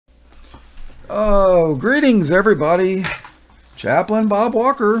Oh, greetings everybody. Chaplain Bob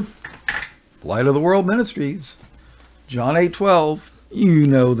Walker, Light of the World Ministries, John 8:12. You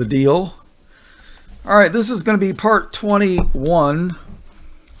know the deal. All right, this is going to be part 21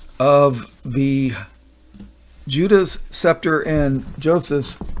 of the Judah's Scepter and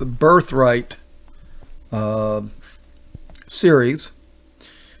Joseph's Birthright series.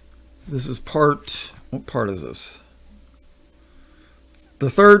 This is what part is this? The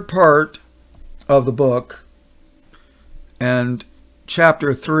third part of the book and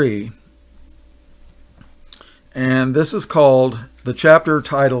chapter 3. And this is called, the chapter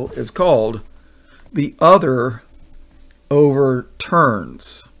title is called The Other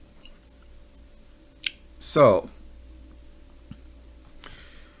Overturns. So,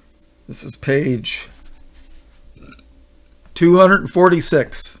 this is page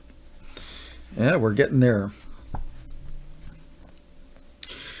 246. Yeah, we're getting there.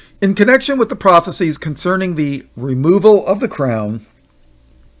 In connection with the prophecies concerning the removal of the crown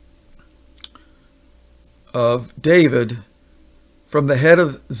of David from the head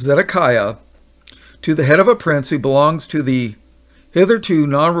of Zedekiah to the head of a prince who belongs to the hitherto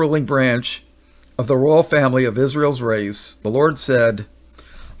non-ruling branch of the royal family of Israel's race, the Lord said,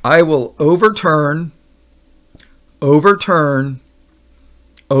 I will overturn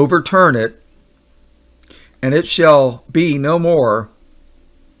it, and it shall be no more,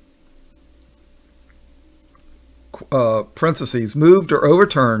 parentheses, moved or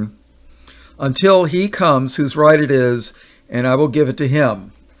overturned, until he comes whose right it is, and I will give it to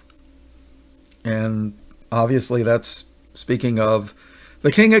him. And obviously that's speaking of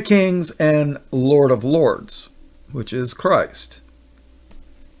the King of Kings and Lord of Lords, which is Christ.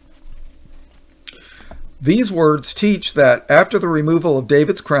 These words teach that after the removal of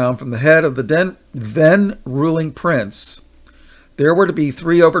David's crown from the head of the then ruling prince, there were to be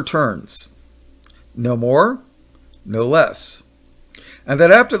 3 overturns, no more, no less. And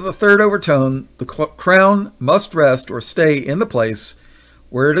that after the third overturn, the crown must rest or stay in the place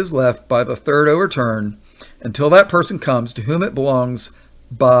where it is left by the third overturn until that person comes to whom it belongs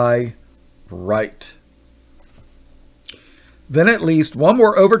by right. Then at least one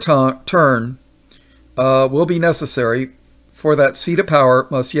more overturn will be necessary, for that seat of power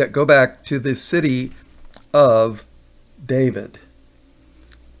must yet go back to the city of David.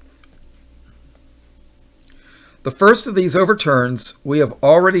 The first of these overturns we have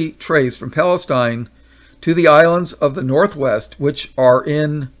already traced from Palestine to the islands of the northwest, which are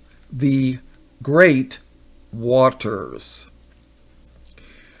in the great waters.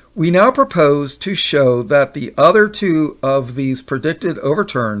 We now propose to show that the other 2 of these predicted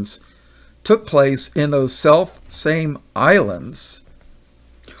overturns took place in those same islands,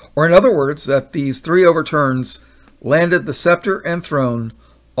 or in other words, that these 3 overturns landed the scepter and throne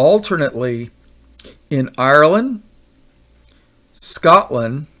alternately in Ireland,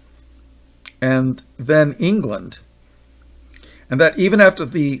 Scotland, and then England, and that even after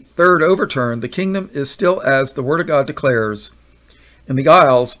the third overturn, the kingdom is still, as the Word of God declares, in the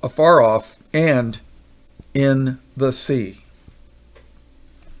isles afar off and in the sea.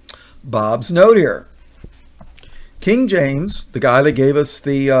 Bob's note here. King James, the guy that gave us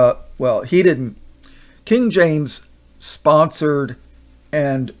the, King James sponsored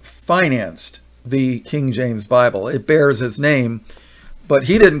and financed the King James Bible. It bears his name, but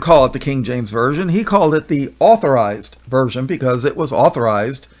he didn't call it the King James Version. He called it the Authorized Version because it was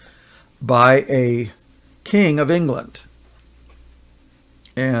authorized by a king of England.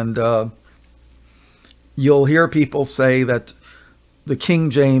 And you'll hear people say that the King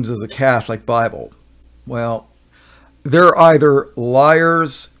James is a Catholic Bible. Well, they're either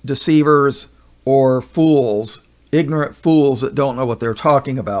liars, deceivers, or fools, ignorant fools that don't know what they're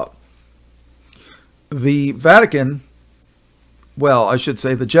talking about. The Vatican, well, I should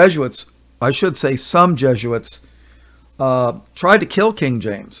say the Jesuits, some Jesuits, tried to kill King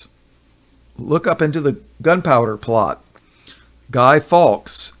James. Look up into the gunpowder plot. Guy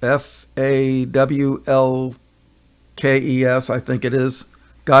Fawkes, F-A-W-L-K-E-S, I think it is,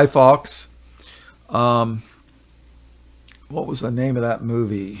 Guy Fawkes. What was the name of that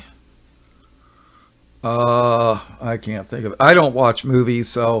movie? I can't think of it. I don't watch movies,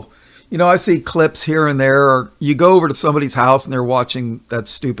 so you know, I see clips here and there, or you go over to somebody's house and they're watching that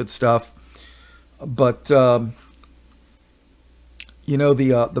stupid stuff. But, you know,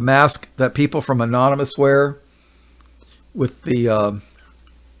 the mask that people from Anonymous wear with the,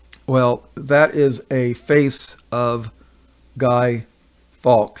 well, that is a face of Guy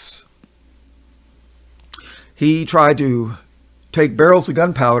Fawkes. He tried to take barrels of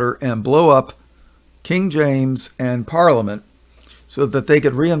gunpowder and blow up King James and Parliament so that they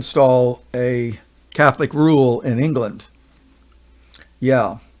could reinstall a Catholic rule in England.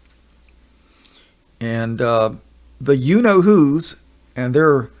 Yeah. And the you-know-whos and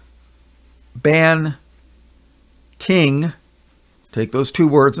their ban king, take those two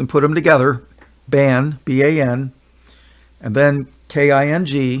words and put them together, ban, B-A-N, and then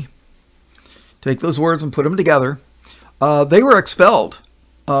K-I-N-G, take those words and put them together. They were expelled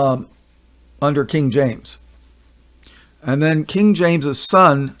under King James. And then King James's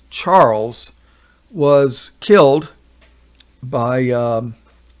son, Charles, was killed by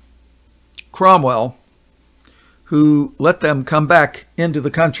Cromwell, who let them come back into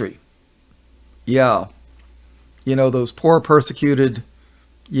the country. Yeah. You know, those poor persecuted,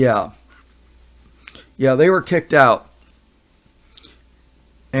 yeah. Yeah, they were kicked out.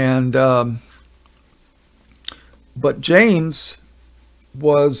 And, but James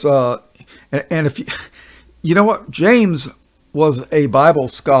was, and if you know what, James was a Bible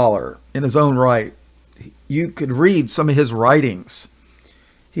scholar in his own right. You could read some of his writings.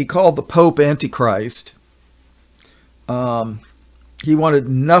 He called the Pope Antichrist. He wanted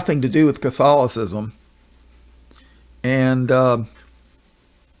nothing to do with Catholicism. And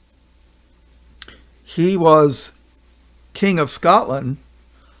he was King of Scotland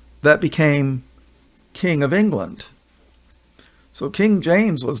that became King of England. So King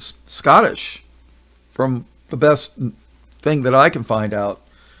James was Scottish, from the best thing that I can find out.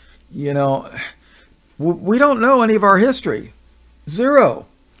 You know, we don't know any of our history. Zero.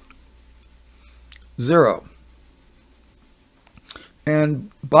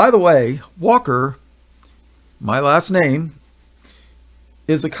 And by the way, Walker, my last name,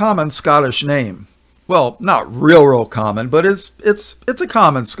 is a common Scottish name. Well, not real common, but it's a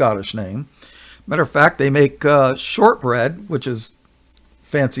common Scottish name. Matter of fact, they make shortbread, which is a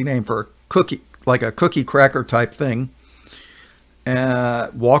fancy name for a cookie, like a cookie cracker type thing.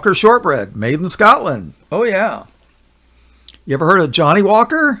 Walker shortbread, made in Scotland. Oh yeah. You ever heard of Johnny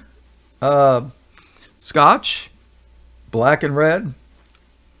Walker? Scotch, black and red.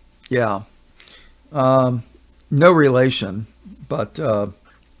 Yeah. No relation, but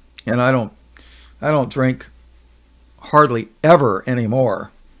and I don't drink hardly ever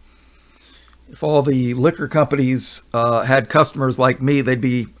anymore. If all the liquor companies had customers like me, they'd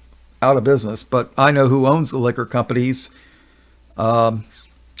be out of business. But I know who owns the liquor companies.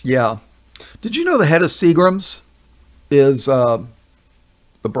 Yeah. Did you know the head of Seagram's is the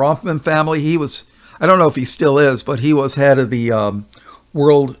Bronfman family? He was, I don't know if he still is, but he was head of the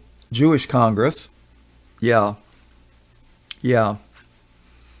World Jewish Congress. Yeah. Yeah.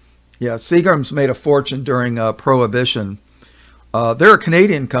 Yeah. Seagram's made a fortune during Prohibition. They're a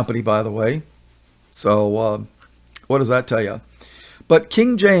Canadian company, by the way. So what does that tell you? But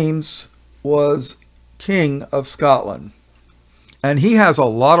King James was King of Scotland. And he has a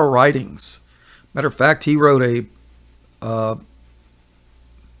lot of writings. Matter of fact, he wrote a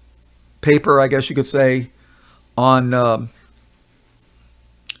paper, I guess you could say, on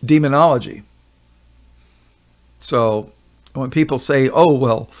demonology. So when people say, oh,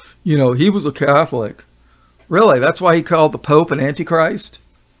 well, you know, he was a Catholic. Really? That's why he called the Pope an Antichrist?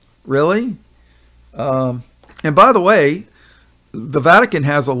 Really? And by the way, the Vatican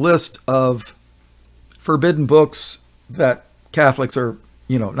has a list of forbidden books that Catholics are,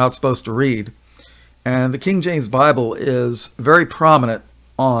 you know, not supposed to read. And the King James Bible is very prominent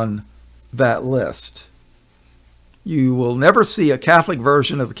on that list. You will never see a Catholic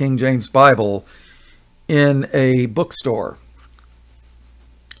version of the King James Bible in a bookstore.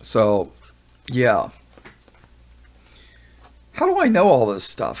 So, yeah. How do I know all this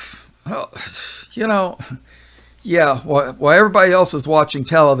stuff? Well, you know, yeah, while everybody else is watching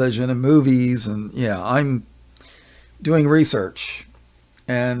television and movies, and yeah, I'm doing research.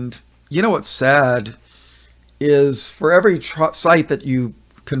 And you know what's sad is for every site that you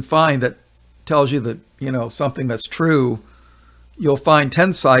can find that tells you that, you know, something that's true, you'll find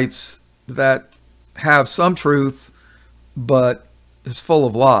 10 sites that have some truth, but is full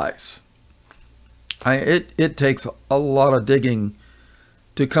of lies. It takes a lot of digging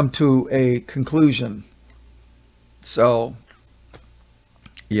to come to a conclusion. So,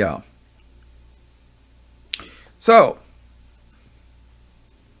 yeah. So,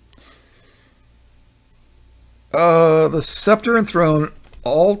 the scepter and throne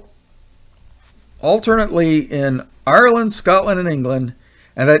alternately in Ireland, Scotland, and England,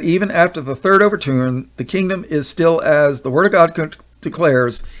 and that even after the third overturn, the kingdom is still, as the Word of God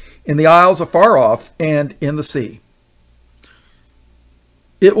declares, in the isles afar off and in the sea.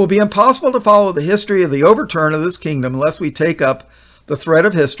 It will be impossible to follow the history of the overturn of this kingdom unless we take up the thread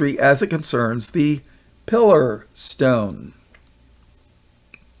of history as it concerns the pillar stone.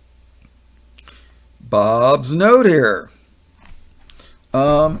 Bob's note here.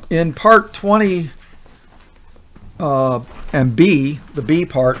 In part 20 and B, the B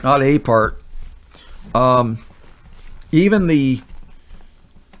part, not A part, even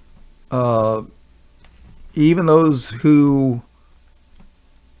those who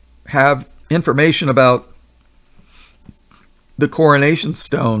have information about the coronation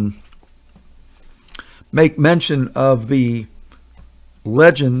stone make mention of the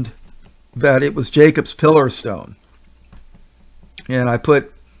legend that it was Jacob's pillar stone. And I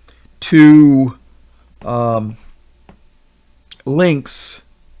put two links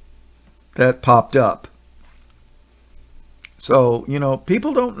that popped up. So, you know,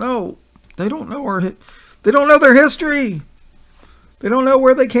 people don't know. They don't know they don't know their history. They don't know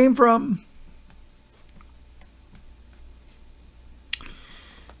where they came from.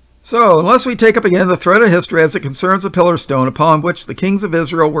 So, unless we take up again the thread of history as it concerns the pillar stone upon which the kings of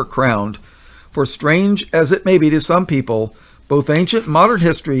Israel were crowned, for strange as it may be to some people, both ancient and modern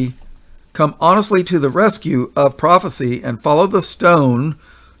history come honestly to the rescue of prophecy and follow the stone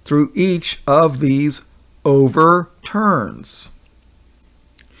through each of these overturns.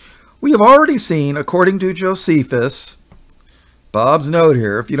 We have already seen, according to Josephus, Bob's note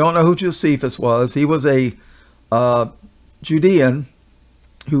here, if you don't know who Josephus was, he was a Judean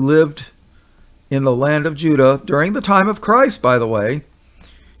who lived in the land of Judah during the time of Christ, by the way.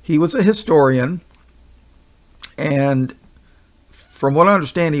 He was a historian, and from what I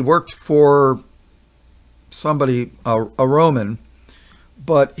understand, he worked for somebody, a Roman,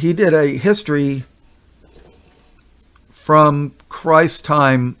 but he did a history from Christ's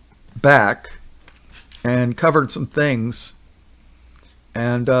time back and covered some things.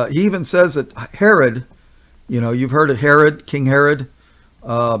 And he even says that Herod, you know, you've heard of Herod, King Herod.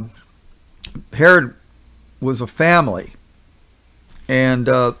 Herod was a family, and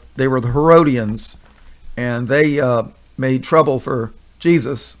they were the Herodians, and they made trouble for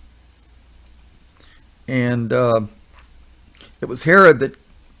Jesus. And it was Herod that,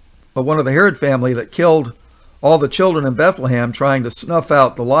 one of the Herod family, that killed all the children in Bethlehem trying to snuff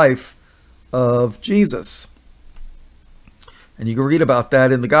out the life of Jesus. And you can read about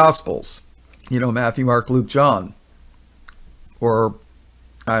that in the Gospels, you know, Matthew, Mark, Luke, John, or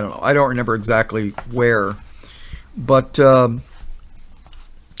I don't know. I don't remember exactly where, but the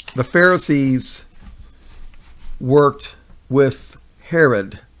Pharisees worked with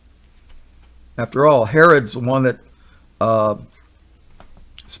Herod. After all, Herod's the one that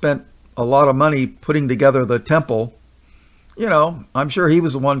spent a lot of money putting together the temple. You know, I'm sure he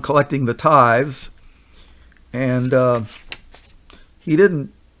was the one collecting the tithes, and he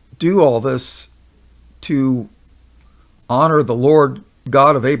didn't do all this to honor the Lord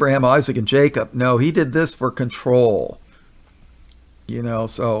God of Abraham, Isaac, and Jacob. No, he did this for control. You know,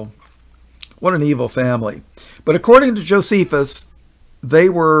 so what an evil family. But according to Josephus, they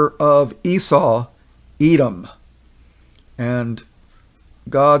were of Esau, Edom. And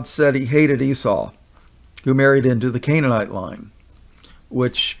God said he hated Esau, who married into the Canaanite line,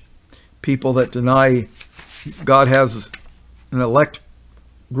 which people that deny God has an elect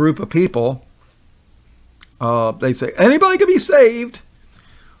group of people, they say, anybody can be saved.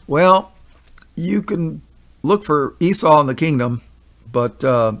 Well, you can look for Esau in the kingdom, but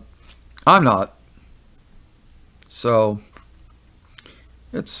I'm not. So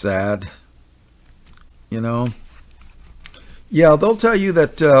it's sad, you know. Yeah, they'll tell you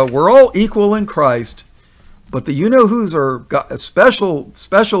that we're all equal in Christ, but the you-know-whos are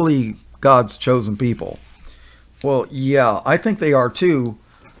especially God's chosen people. Well, yeah, I think they are too,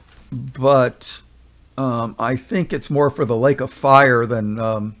 but I think it's more for the lake of fire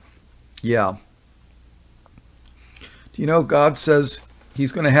than, yeah. Do you know God says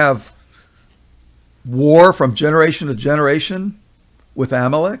he's going to have war from generation to generation with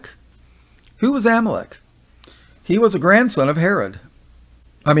Amalek? Who was Amalek? He was a grandson of Herod.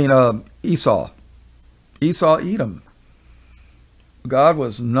 I mean, Esau. Esau, Edom. God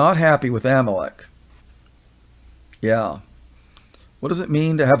was not happy with Amalek. Yeah. What does it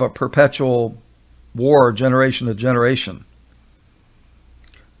mean to have a perpetual war generation to generation?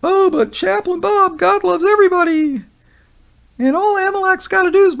 Oh, but Chaplain Bob, God loves everybody. And all Amalek's got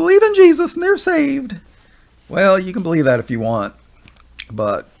to do is believe in Jesus and they're saved. Well, you can believe that if you want,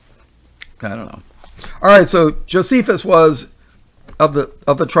 but I don't know. All right, so Josephus was of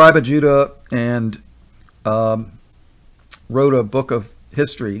the tribe of Judah and wrote a book of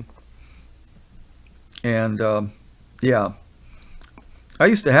history. And yeah, I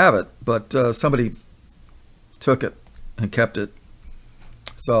used to have it, but somebody took it and kept it.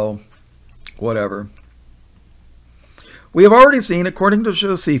 So whatever. We have already seen, according to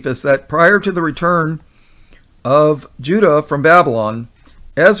Josephus, that prior to the return of Judah from Babylon,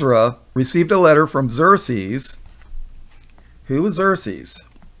 Ezra received a letter from Xerxes. Who was Xerxes?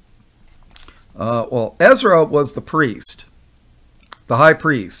 Well, Ezra was the priest, the high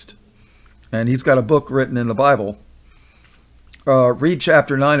priest, and he's got a book written in the Bible. Read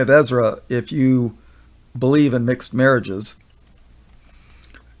chapter 9 of Ezra if you believe in mixed marriages.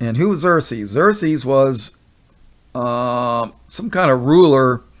 And who was Xerxes? Xerxes was some kind of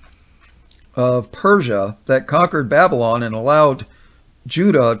ruler of Persia that conquered Babylon and allowed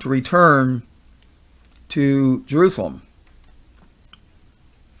Judah to return to Jerusalem.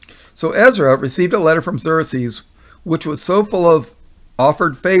 So Ezra received a letter from Xerxes, which was so full of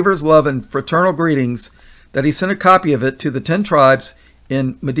offered favors, love, and fraternal greetings that he sent a copy of it to the 10 tribes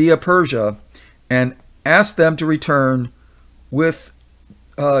in Media, Persia, and asked them to return with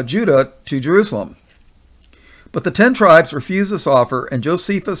Judah to Jerusalem. But the 10 tribes refused this offer, and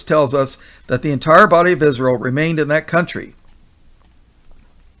Josephus tells us that the entire body of Israel remained in that country.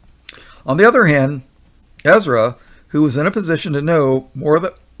 On the other hand, Ezra, who was in a position to know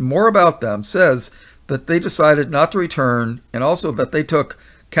more about them, says that they decided not to return, and also that they took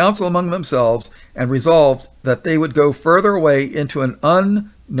counsel among themselves and resolved that they would go further away into an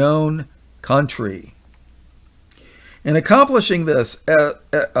unknown country. In accomplishing this,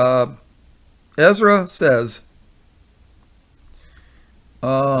 Ezra says,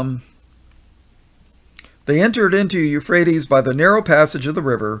 they entered into Euphrates by the narrow passage of the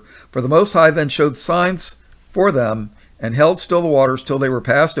river, for the Most High then showed signs for them, and held still the waters till they were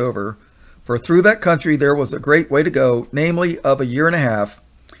passed over. For through that country there was a great way to go, namely of 1.5 years.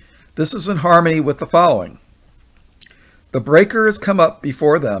 This is in harmony with the following. The breaker has come up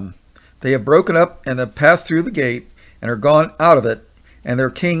before them. They have broken up and have passed through the gate, and are gone out of it, and their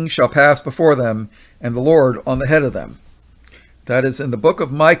king shall pass before them, and the Lord on the head of them. That is in the book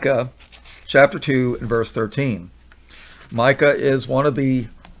of Micah, chapter 2, and verse 13. Micah is one of the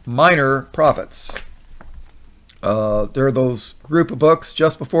minor prophets. There are those group of books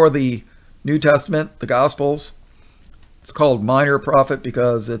just before the New Testament, the Gospels. It's called minor prophet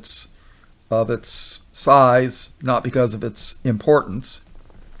because it's of its size, not because of its importance.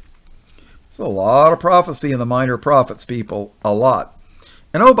 There's a lot of prophecy in the minor prophets, people, a lot.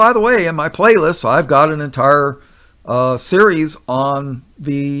 And oh, by the way, in my playlist, I've got an entire series on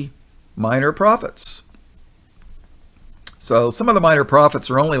the minor prophets. So some of the minor prophets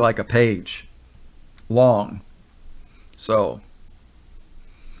are only like a page long. So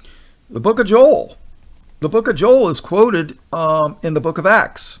the book of Joel. The book of Joel is quoted in the book of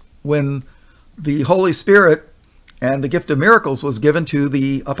Acts when the Holy Spirit and the gift of miracles was given to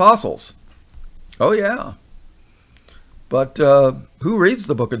the apostles. Oh yeah. But who reads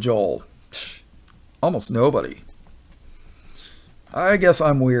the book of Joel? Almost nobody. I guess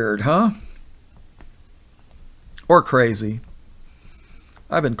I'm weird, huh? Or crazy.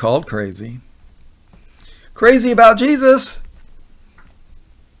 I've been called crazy. Crazy about Jesus.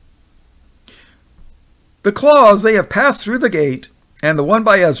 The clause, they have passed through the gate, and the one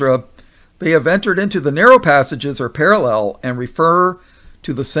by Ezra, they have entered into the narrow passages, are parallel and refer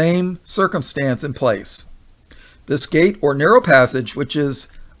to the same circumstance and place. This gate or narrow passage, which is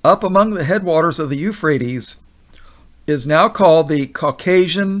up among the headwaters of the Euphrates, is now called the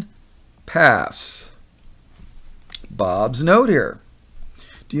Caucasian Pass. Bob's note here.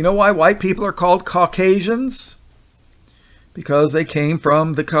 Do you know why white people are called Caucasians? Because they came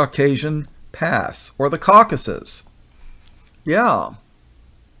from the Caucasian Pass, or the Caucasus. Yeah.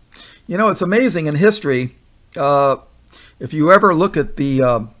 You know, it's amazing in history. If you ever look at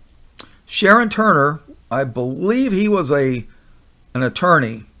the Sharon Turner, I believe he was an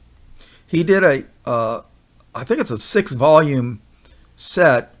attorney. He did I think it's a 6-volume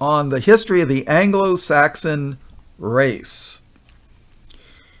set on the history of the Anglo-Saxon race.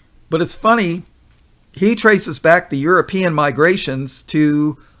 But it's funny, he traces back the European migrations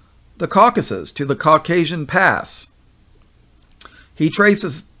to the Caucasus, to the Caucasian Pass. He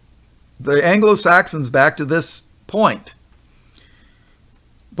traces the Anglo-Saxons back to this point.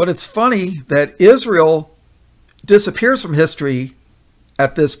 But it's funny that Israel disappears from history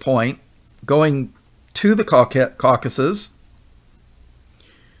at this point, going to the Caucasus.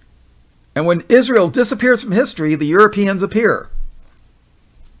 And when Israel disappears from history, the Europeans appear.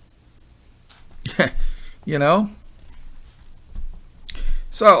 You know?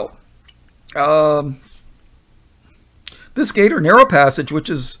 So, this gate or narrow passage, which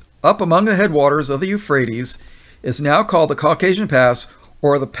is up among the headwaters of the Euphrates, is now called the Caucasian Pass,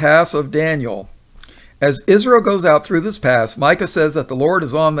 or the Pass of Daniel. As Israel goes out through this pass, Micah says that the Lord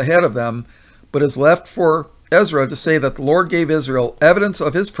is on the head of them, but is left for Ezra to say that the Lord gave Israel evidence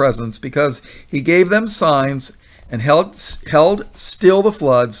of his presence because he gave them signs and held still the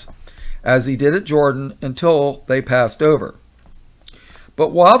floods as he did at Jordan until they passed over. But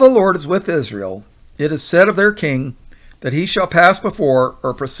while the Lord is with Israel, it is said of their king that he shall pass before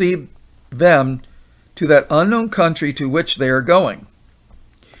or precede them to that unknown country to which they are going.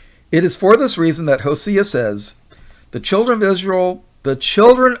 It is for this reason that Hosea says, the children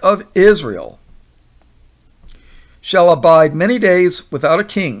of Israel shall abide many days without a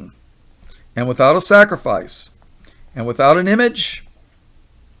king, and without a sacrifice, and without an image,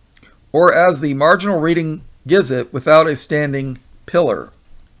 or as the marginal reading gives it, without a standing pillar.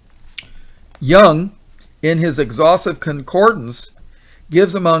 Young, in his exhaustive concordance,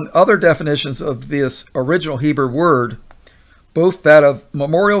 gives among other definitions of this original Hebrew word, both that of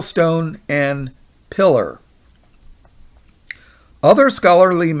memorial stone and pillar. Other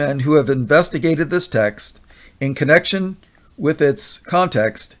scholarly men who have investigated this text in connection with its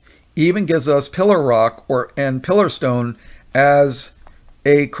context even gives us pillar rock and pillar stone as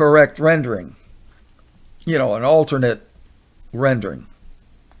a correct rendering, an alternate rendering.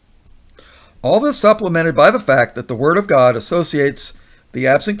 All this supplemented by the fact that the Word of God associates the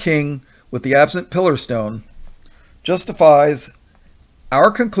absent king with the absent pillar stone justifies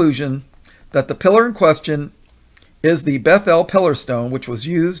our conclusion that the pillar in question is the Bethel pillar stone, which was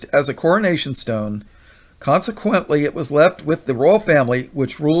used as a coronation stone. Consequently, it was left with the royal family,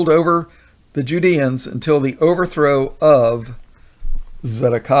 which ruled over the Judeans until the overthrow of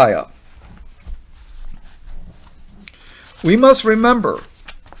Zedekiah. We must remember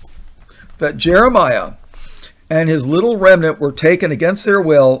that Jeremiah and his little remnant were taken against their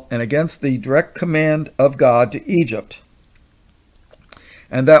will and against the direct command of God to Egypt,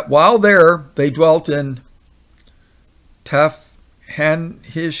 and that while there they dwelt in Taphanhes,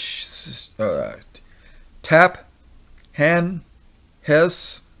 Taphanhes.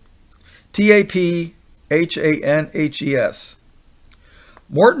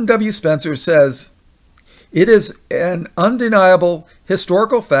 Morton W. Spencer says, it is an undeniable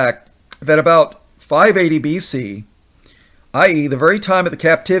historical fact that about 580 BC, i.e. the very time of the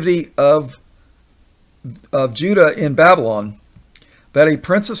captivity of Judah in Babylon, that a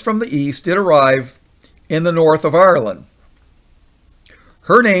princess from the east did arrive in the north of Ireland.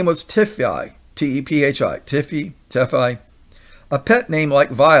 Her name was Tiphi, T-E-P-H-I, Tiphi, a pet name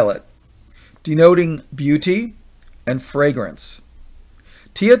like Violet, denoting beauty and fragrance.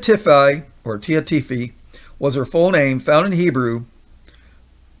 Tia Tiphi was her full name, found in Hebrew,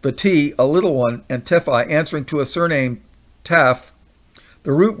 the T, a little one, and Tiphi answering to a surname, Taf.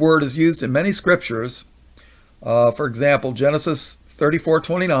 The root word is used in many scriptures, for example, Genesis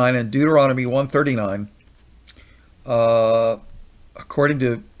 34:29 and Deuteronomy 1:39, according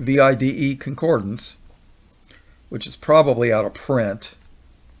to VIDE Concordance, which is probably out of print.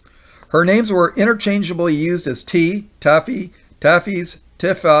 Her names were interchangeably used as T, Taffy, Taffy's,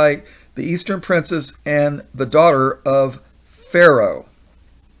 Tiphi, the Eastern Princess, and the daughter of Pharaoh.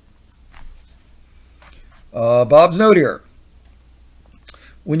 Bob's note here.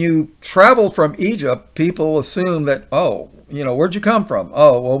 When you travel from Egypt, people assume that, where'd you come from?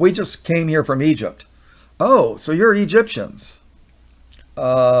 Oh, well, we just came here from Egypt. Oh, so you're Egyptians.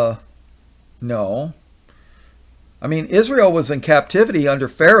 No. I mean, Israel was in captivity under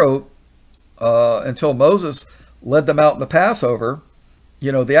Pharaoh until Moses led them out in the Passover,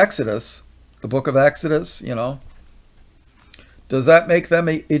 the Exodus, the book of Exodus, Does that make them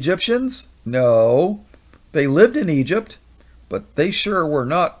Egyptians? No. They lived in Egypt, but they sure were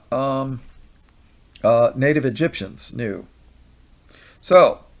not native Egyptians, new.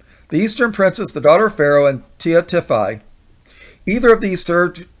 So, the Eastern Princess, the daughter of Pharaoh, and Tia Tiphi, either of these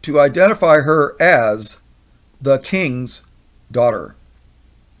served to identify her as the king's daughter.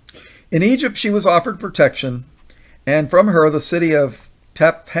 In Egypt, she was offered protection, and from her the city of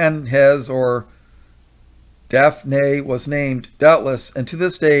Taphanhes or Daphne was named, doubtless, and to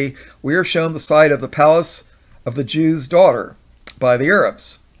this day we are shown the site of the palace of the Jew's daughter by the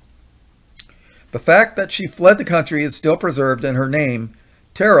Arabs. The fact that she fled the country is still preserved in her name,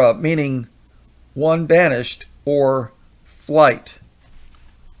 Terah, meaning one banished or flight.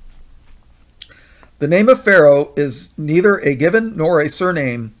 The name of Pharaoh is neither a given nor a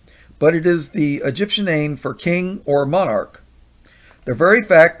surname, but it is the Egyptian name for king or monarch. The very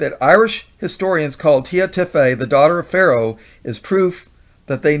fact that Irish historians called Tia Tiphi the daughter of Pharaoh is proof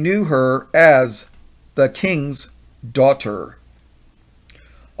that they knew her as the king's daughter.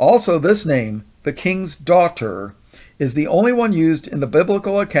 Also, this name, the king's daughter, is the only one used in the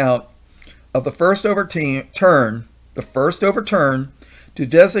biblical account of the first overturn to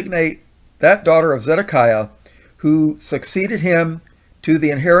designate that daughter of Zedekiah who succeeded him to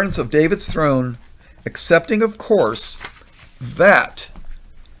the inheritance of David's throne, accepting, of course, that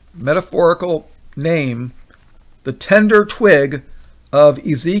metaphorical name, the tender twig of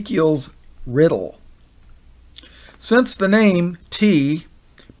Ezekiel's riddle. Since the name T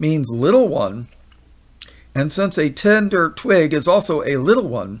means little one, and since a tender twig is also a little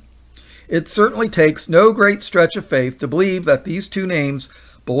one, it certainly takes no great stretch of faith to believe that these two names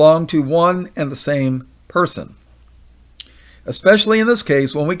belong to one and the same person. Especially in this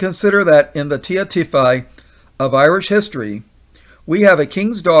case, when we consider that in the Tia Tifi of Irish history, we have a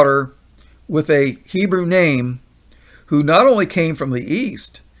king's daughter with a Hebrew name who not only came from the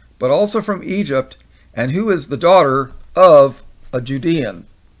east, but also from Egypt, and who is the daughter of a Judean.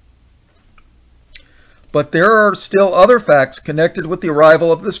 But there are still other facts connected with the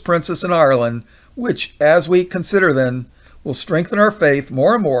arrival of this princess in Ireland, which, as we consider them, will strengthen our faith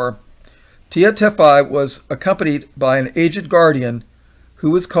more and more. Tia Tifi was accompanied by an aged guardian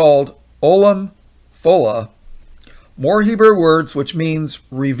who was called Olam Fola, more Hebrew words which means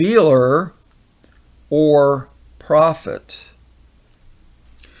revealer or prophet.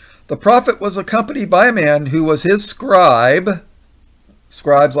 The prophet was accompanied by a man who was his scribe,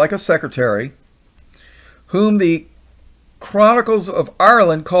 scribes like a secretary, whom the Chronicles of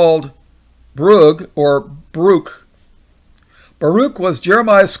Ireland called Brug or Baruch. Baruch was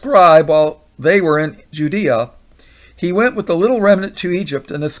Jeremiah's scribe while they were in Judea. He went with the little remnant to Egypt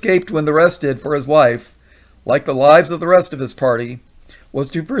and escaped when the rest did, for his life, like the lives of the rest of his party, was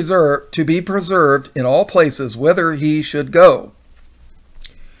to be preserved in all places whither he should go.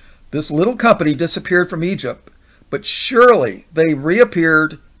 This little company disappeared from Egypt, but surely they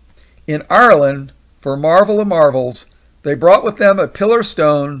reappeared in Ireland. For marvel of marvels, they brought with them a pillar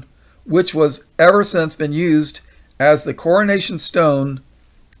stone, which was ever since been used as the coronation stone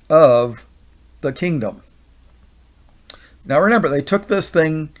of the kingdom. Now remember, they took this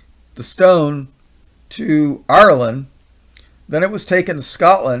thing, the stone, to Ireland, then it was taken to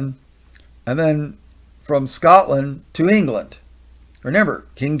Scotland, and then from Scotland to England. Remember,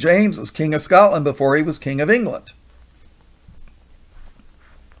 King James was king of Scotland before he was king of England.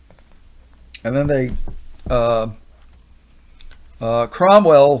 And then they,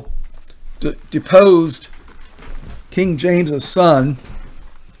 Cromwell deposed King James's son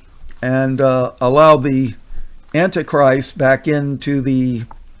and allowed the Antichrist back into the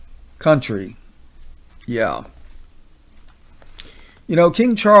country. Yeah. You know,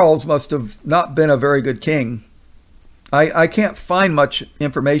 King Charles must have not been a very good king. I can't find much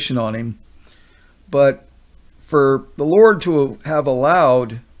information on him, but for the Lord to have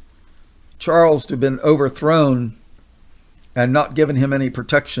allowed Charles to have been overthrown and not given him any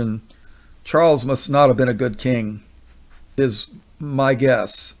protection, Charles must not have been a good king, is my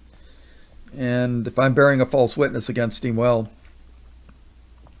guess. And if I'm bearing a false witness against him, well,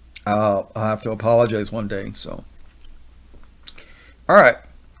 I'll have to apologize one day. So, all right.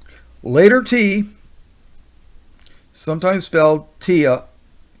 Later T, sometimes spelled Tia,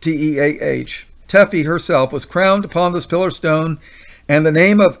 T-E-A-H, Tefi herself was crowned upon this pillar stone, and the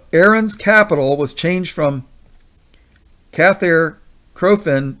name of Aaron's capital was changed from Cather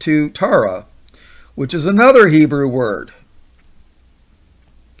Crophin to Tara, which is another Hebrew word.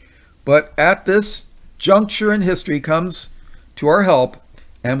 But at this juncture in history comes to our help,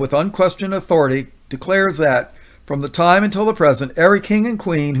 and with unquestioned authority declares that from the time until the present, every king and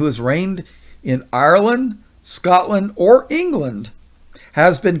queen who has reigned in Ireland, Scotland, or England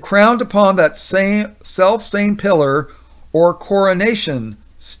has been crowned upon that same pillar or coronation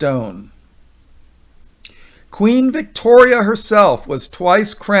stone. Queen Victoria herself was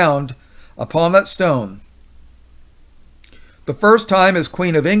twice crowned upon that stone. The first time as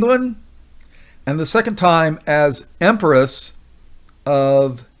Queen of England, and the second time as Empress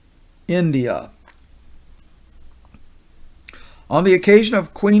of India. On the occasion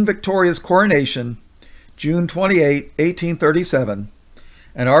of Queen Victoria's coronation, June 28, 1837,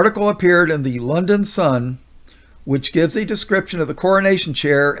 an article appeared in the London Sun which gives a description of the coronation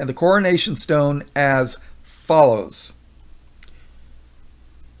chair and the coronation stone as follows.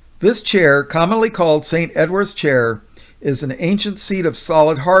 This chair, commonly called St. Edward's chair, is an ancient seat of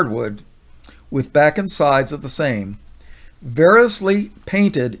solid hardwood, with back and sides of the same, variously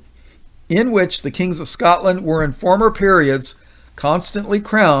painted, in which the kings of Scotland were in former periods constantly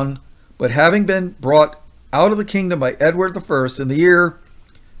crowned, but having been brought out of the kingdom by Edward I in the year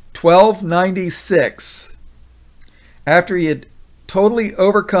 1296, after he had totally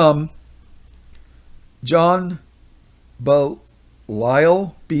overcome John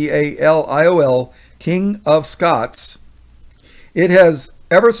Baliol, B-A-L-I-O-L, King of Scots. It has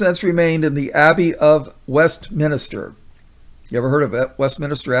ever since remained in the Abbey of Westminster. You ever heard of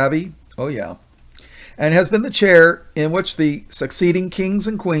Westminster Abbey? Oh yeah. And has been the chair in which the succeeding kings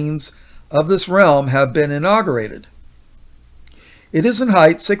and queens of this realm have been inaugurated. It is in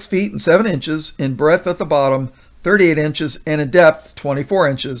height 6 feet and 7 inches, in breadth at the bottom 38 inches, and in depth 24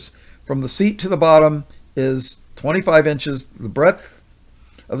 inches. From the seat to the bottom is 25 inches. The breadth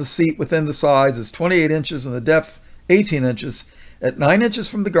of the seat within the sides is 28 inches, and the depth 18 inches. At 9 inches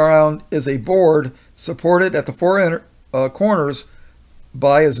from the ground is a board supported at the four corners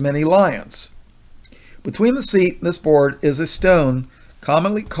by as many lions. Between the seat and this board is a stone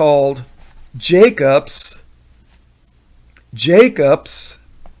commonly called Jacob's, J-A-C-O-B,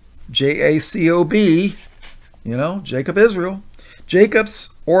 you know, Jacob Israel, Jacob's,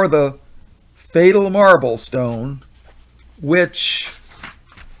 or the fatal marble stone, which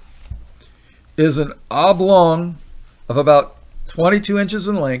is an oblong of about 22 inches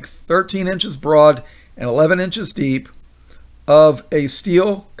in length, 13 inches broad, and 11 inches deep, of a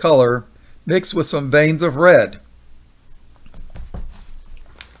steel color mixed with some veins of red.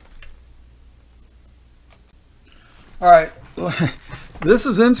 All right, this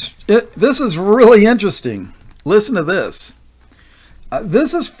is really interesting. Listen to this.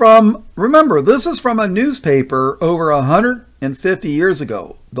 This is from, remember, this is from a newspaper over 150 years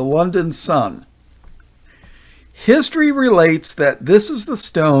ago, the London Sun. History relates that this is the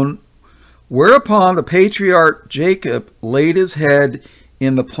stone whereupon the patriarch Jacob laid his head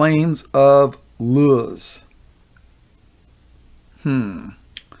in the plains of Luz.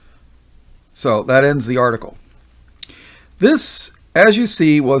 So that ends the article. This, as you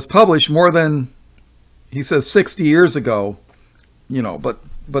see, was published more than, he says, 60 years ago, you know, but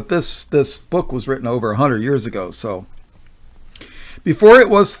this book was written over 100 years ago. So before it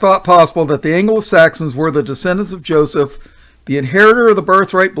was thought possible that the Anglo-Saxons were the descendants of Joseph, the inheritor of the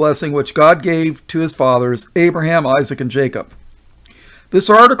birthright blessing which God gave to his fathers, Abraham, Isaac, and Jacob. This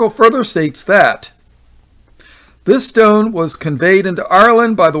article further states that this stone was conveyed into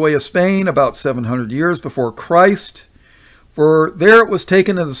Ireland by the way of Spain about 700 years before Christ, for there it was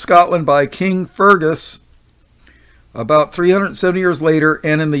taken into Scotland by King Fergus about 370 years later,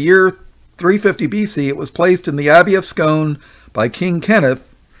 and in the year 350 BC it was placed in the Abbey of Scone by King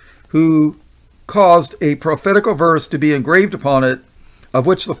Kenneth, who caused a prophetical verse to be engraved upon it, of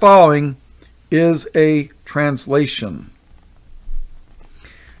which the following is a translation.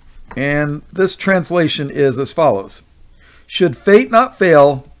 And this translation is as follows. Should fate not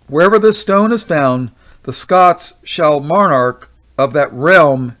fail, wherever this stone is found, the Scots shall monarch of that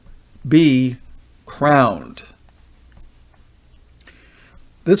realm be crowned.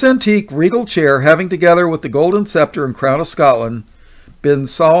 This antique regal chair, having together with the golden sceptre and crown of Scotland been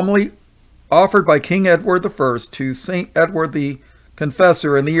solemnly offered by King Edward I to St. Edward the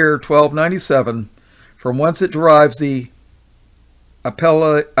Confessor in the year 1297, from whence it derives the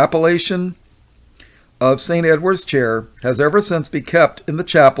appellation of St. Edward's chair, has ever since been kept in the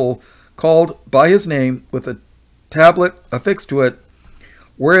chapel called by his name, with a tablet affixed to it,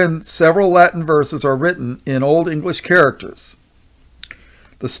 wherein several Latin verses are written in Old English characters.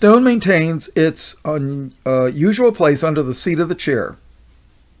 The stone maintains its unusual place under the seat of the chair.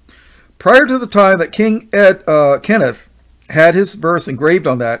 Prior to the time that King Kenneth had his verse engraved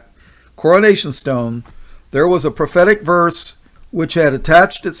on that coronation stone, there was a prophetic verse which had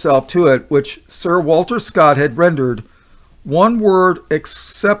attached itself to it, which Sir Walter Scott had rendered, one word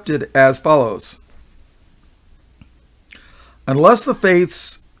accepted, as follows. Unless the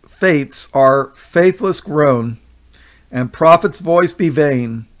fates are faithless grown, and prophet's voice be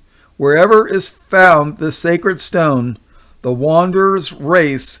vain, wherever is found this sacred stone, the wanderer's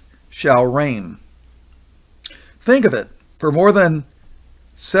race shall reign. Think of it. For more than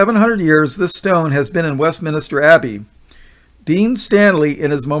 700 years, this stone has been in Westminster Abbey. Dean Stanley,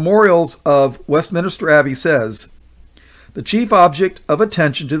 in his Memorials of Westminster Abbey, says, the chief object of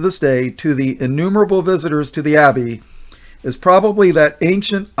attention to this day to the innumerable visitors to the Abbey is probably that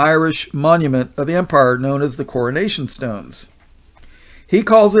ancient Irish monument of the empire known as the Coronation Stones. He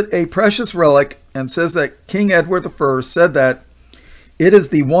calls it a precious relic and says that King Edward I said that it is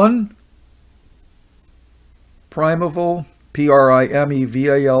the one primeval,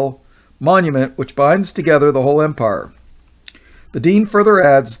 P-R-I-M-E-V-A-L, monument which binds together the whole empire. The Dean further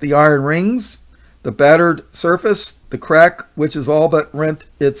adds, the iron rings, the battered surface, the crack which is all but rent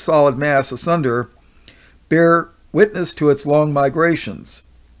its solid mass asunder, bear witness to its long migrations.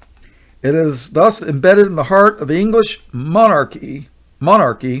 It is thus embedded in the heart of the English monarchy,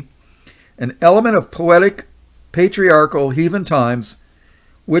 an element of poetic, patriarchal heathen times,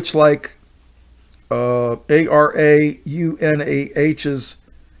 which, like Araunah's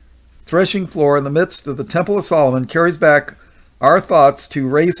threshing floor in the midst of the Temple of Solomon carries back our thoughts to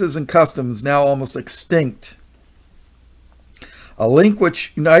races and customs now almost extinct. A link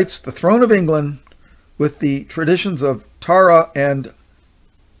which unites the throne of England with the traditions of Tara and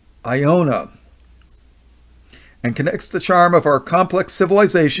Iona, and connects the charm of our complex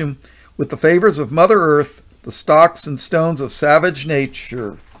civilization with the favors of Mother Earth, the stocks and stones of savage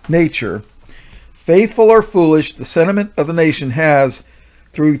nature. Faithful or foolish, the sentiment of the nation has,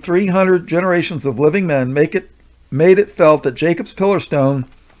 through 300 generations of living men, made it felt that Jacob's pillar stone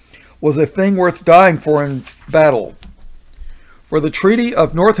was a thing worth dying for in battle. For the Treaty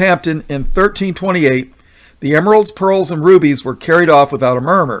of Northampton in 1328, the emeralds, pearls, and rubies were carried off without a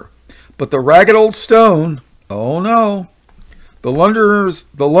murmur. But the ragged old stone, oh no, the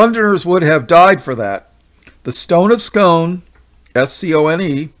Londoners would have died for that. The stone of Scone,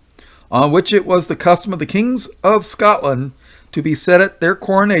 S-C-O-N-E, on which it was the custom of the kings of Scotland to be set at their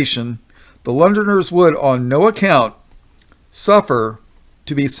coronation, the Londoners would on no account suffer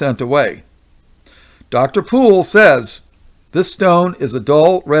to be sent away. Dr. Poole says, this stone is a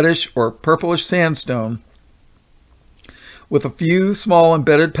dull reddish or purplish sandstone with a few small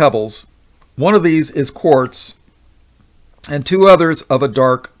embedded pebbles. One of these is quartz and two others of a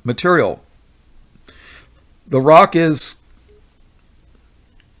dark material. The rock is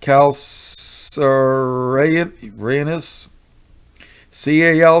calcareous,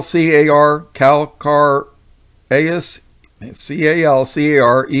 C-A-L-C-A-R, calcareous,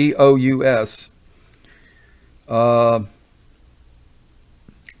 C-A-L-C-A-R-E-O-U-S. I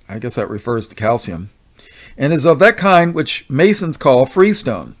guess that refers to calcium, and is of that kind which masons call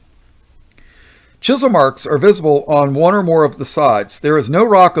freestone. Chisel marks are visible on one or more of the sides. There is no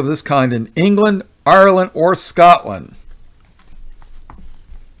rock of this kind in England, Ireland, or Scotland.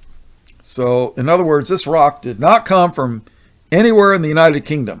 So, in other words, this rock did not come from anywhere in the United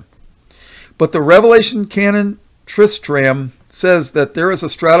Kingdom. But the Revelation canon Tristram says that there is a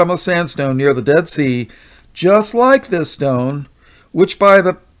stratum of sandstone near the Dead Sea, just like this stone, which by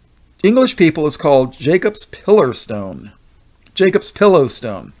the English people is called Jacob's pillar stone, Jacob's pillow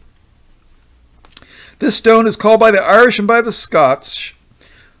stone. This stone is called by the Irish and by the Scots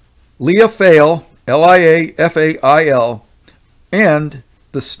Lia Fail, L-I-A-F-A-I-L, and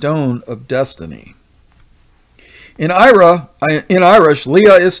the stone of destiny. In Irish,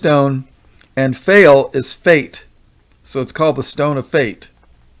 Lia is stone and Fail is fate, so it's called the stone of fate,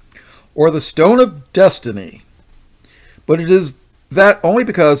 or the stone of destiny. But it is that only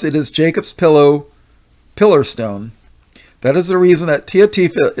because it is Jacob's pillar stone. That is the reason that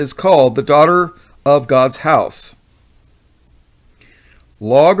Tia-Tifa is called the daughter of God's house.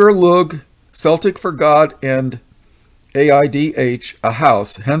 Log or lug, Celtic for God, and A-I-D-H, a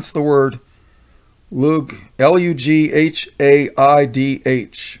house, hence the word lug, L-U-G-H-A-I-D-H.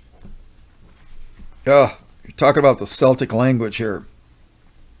 You're talking about the Celtic language here.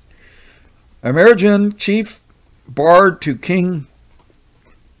 American chief bard to King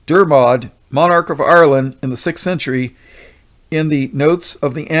Dermod, monarch of Ireland in the 6th century, in the notes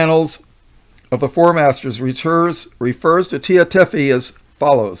of the Annals of the Four Masters refers to Tia-Tifa as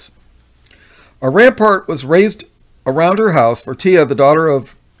follows. A rampart was raised around her house for Tia, the daughter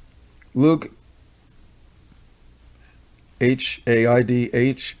of Lug,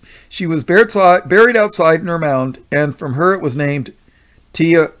 H-A-I-D-H. She was buried outside in her mound, and from her it was named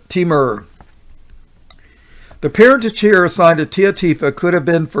Timur. The parentage here assigned to Tia-Tifa could have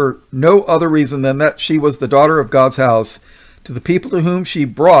been for no other reason than that she was the daughter of God's house, to the people to whom she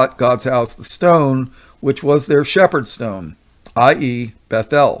brought God's house, the stone, which was their shepherd's stone, i.e.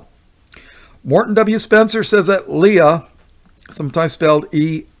 Bethel. Morton W. Spencer says that Leah, sometimes spelled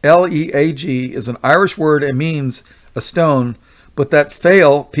E-L-E-A-G, is an Irish word and means a stone, but that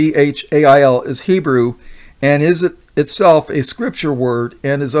Fail, P-H-A-I-L, is Hebrew and is itself a scripture word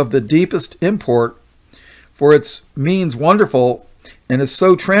and is of the deepest import, for it means wonderful and is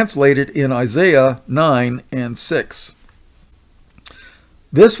so translated in Isaiah 9 and 6.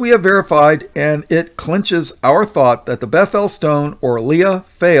 This we have verified, and it clinches our thought that the Bethel stone, or Lia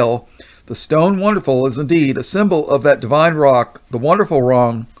Fail, the stone wonderful, is indeed a symbol of that divine rock, the wonderful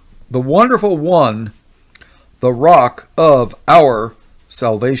one, the rock of our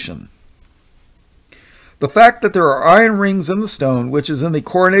salvation. The fact that there are iron rings in the stone, which is in the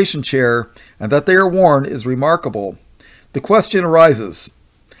coronation chair, and that they are worn, is remarkable. The question arises,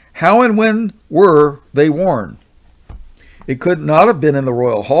 how and when were they worn? It could not have been in the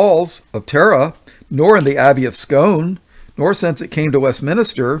royal halls of Tara, nor in the Abbey of Scone, nor since it came to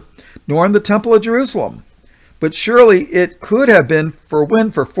Westminster, nor in the Temple of Jerusalem. But surely it could have been for when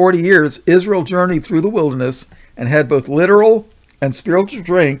for 40 years Israel journeyed through the wilderness and had both literal and spiritual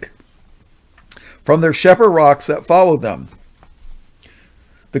drink from their shepherd rocks that followed them.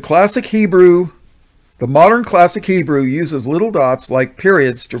 The modern classic Hebrew uses little dots like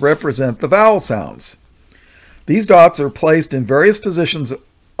periods to represent the vowel sounds. These dots are placed in various positions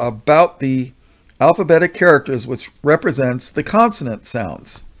about the alphabetic characters, which represents the consonant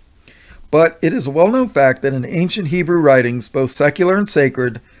sounds. But it is a well-known fact that in ancient Hebrew writings, both secular and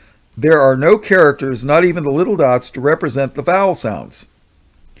sacred, there are no characters, not even the little dots, to represent the vowel sounds.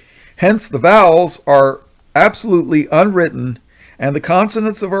 Hence, the vowels are absolutely unwritten, and the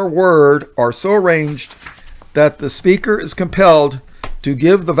consonants of our word are so arranged that the speaker is compelled to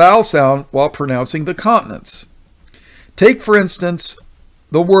give the vowel sound while pronouncing the consonants. Take, for instance,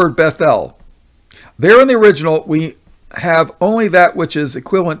 the word Bethel. There in the original, we have only that which is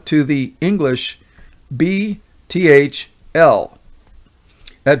equivalent to the English B-T-H-L.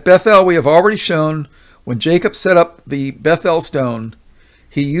 At Bethel, we have already shown when Jacob set up the Bethel stone,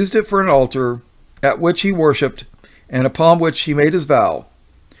 he used it for an altar at which he worshipped and upon which he made his vow.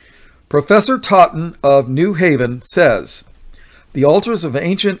 Professor Totten of New Haven says, the altars of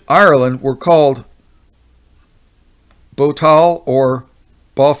ancient Ireland were called Botal or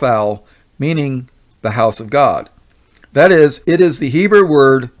Bothal, meaning the house of God. That is, it is the Hebrew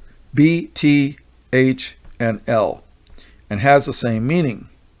word B-T-H-N-L and has the same meaning.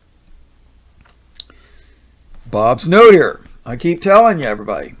 Bob's note here. I keep telling you,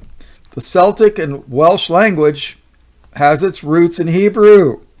 everybody, the Celtic and Welsh language has its roots in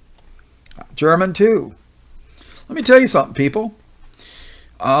Hebrew. German too. Let me tell you something, people.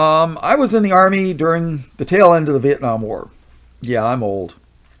 I was in the Army during the tail end of the Vietnam War. Yeah, I'm old.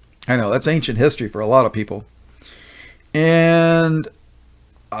 I know, that's ancient history for a lot of people. And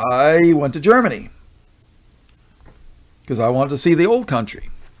I went to Germany because I wanted to see the old country.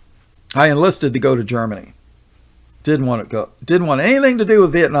 I enlisted to go to Germany. Didn't want anything to do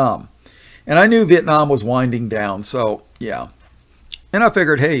with Vietnam. And I knew Vietnam was winding down, so yeah. And I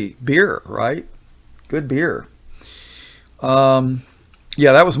figured, hey, beer, right? Good beer.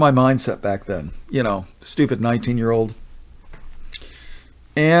 Yeah, that was my mindset back then. You know, stupid 19-year-old.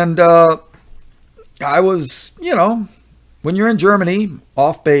 And I was, you know, when you're in Germany,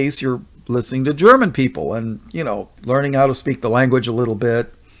 off base, you're listening to German people and, you know, learning how to speak the language a little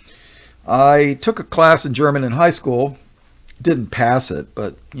bit. I took a class in German in high school. Didn't pass it,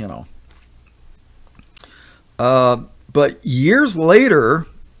 but, you know. But years later,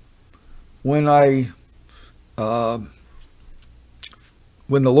 when the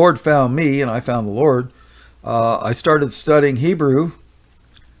Lord found me and I found the Lord, I started studying Hebrew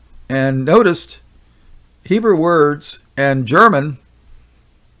and noticed Hebrew words and German,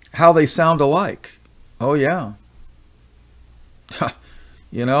 how they sound alike. Oh, yeah.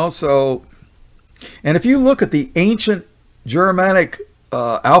 You know, so, and if you look at the ancient Germanic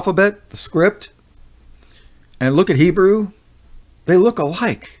alphabet, the script, and look at Hebrew, they look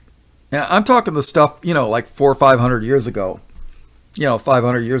alike. Now, I'm talking the stuff, you know, like 400 or 500 years ago. You know,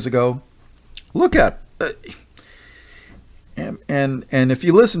 500 years ago. Look at and if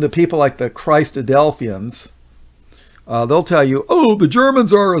you listen to people like the Christadelphians, they'll tell you, oh, the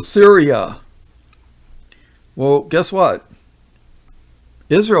Germans are Assyria. Well, guess what?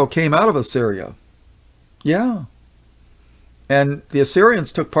 Israel came out of Assyria. Yeah. And the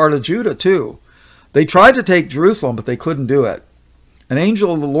Assyrians took part of Judah too. They tried to take Jerusalem, but they couldn't do it. An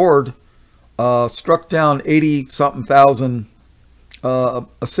angel of the Lord struck down 80-something thousand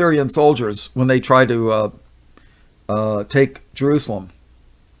Assyrian soldiers when they tried to take Jerusalem.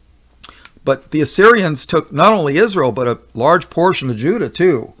 But the Assyrians took not only Israel, but a large portion of Judah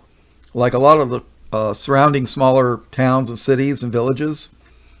too. Like a lot of the surrounding smaller towns and cities and villages,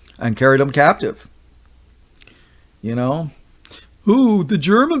 and carried them captive. You know? Ooh, the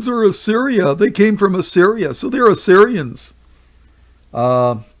Germans are Assyria. They came from Assyria, so they're Assyrians.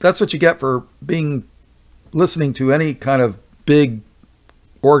 That's what you get for listening to any kind of big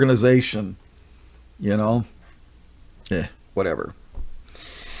organization. You know? Whatever.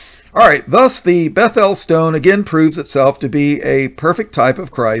 All right, thus the Bethel stone again proves itself to be a perfect type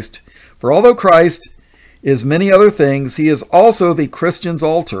of Christ. For although Christ is many other things, he is also the Christian's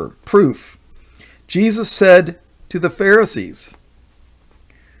altar. Proof. Jesus said to the Pharisees,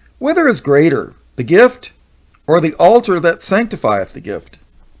 "Whether is greater, the gift or the altar that sanctifieth the gift?"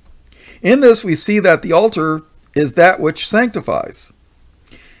 In this we see that the altar is that which sanctifies.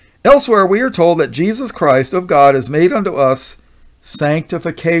 Elsewhere we are told that Jesus Christ of God has made unto us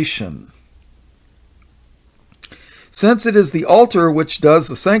sanctification. Since it is the altar which does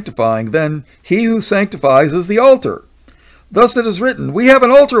the sanctifying, then he who sanctifies is the altar. Thus it is written, "We have an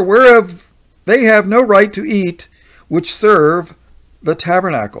altar whereof they have no right to eat, which serve the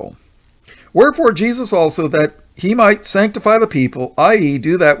tabernacle." Wherefore Jesus also, that he might sanctify the people, i.e.,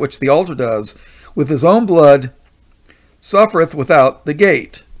 do that which the altar does, with his own blood, suffereth without the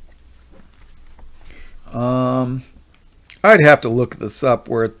gate. I'd have to look this up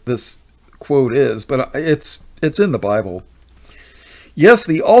where this quote is, but it's in the Bible. Yes,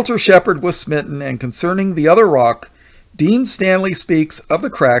 the altar shepherd was smitten, and concerning the other rock, Dean Stanley speaks of the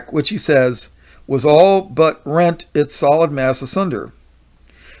crack, which he says was all but rent its solid mass asunder.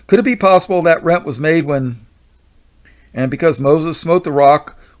 Could it be possible that rent was made when, and because Moses smote the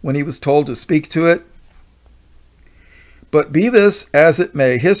rock when he was told to speak to it? But be this as it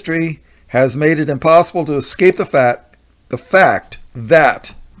may, history has made it impossible to escape the fact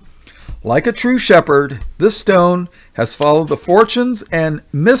that, like a true shepherd, this stone has followed the fortunes and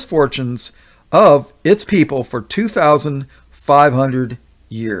misfortunes of its people for 2,500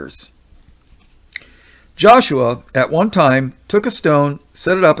 years. Joshua at one time took a stone,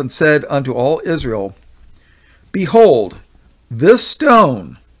 set it up, and said unto all Israel, Behold, this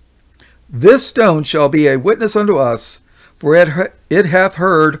stone shall be a witness unto us, for it hath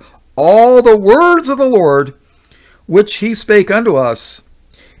heard all the words of the Lord, which he spake unto us.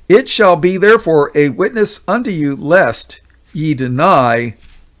 It shall be therefore a witness unto you, lest ye deny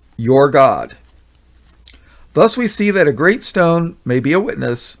your God. Thus we see that a great stone may be a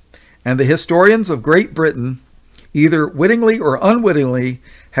witness, and the historians of Great Britain, either wittingly or unwittingly,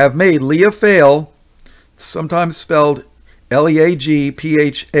 have made Lia Fail, sometimes spelled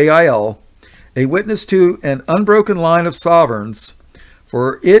Leagphail, a witness to an unbroken line of sovereigns,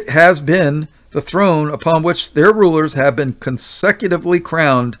 for it has been the throne upon which their rulers have been consecutively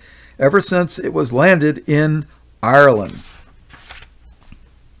crowned ever since it was landed in Ireland.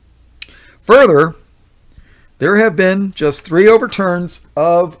 Further, there have been just 3 overturns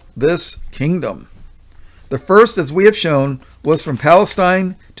of this kingdom. The first, as we have shown, was from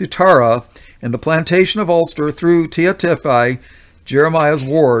Palestine to Tara and the plantation of Ulster through Teotihi, Jeremiah's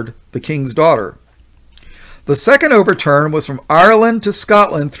ward, the king's daughter. The second overturn was from Ireland to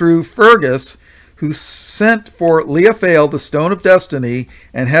Scotland through Fergus, who sent for Lia Fail, the stone of destiny,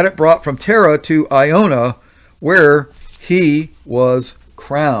 and had it brought from Tara to Iona, where he was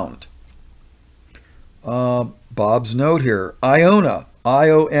crowned. Bob's note here, Iona,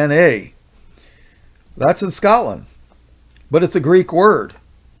 I-O-N-A. That's in Scotland, but it's a Greek word.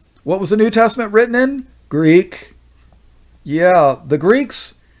 What was the New Testament written in? Greek. Yeah, the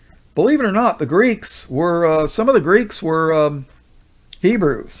Greeks, believe it or not, the Greeks were, some of the Greeks were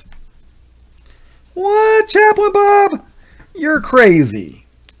Hebrews. What, Chaplain Bob? You're crazy.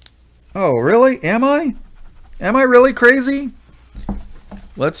 Oh, really? Am I? Am I really crazy?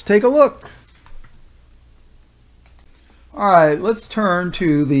 Let's take a look. All right, let's turn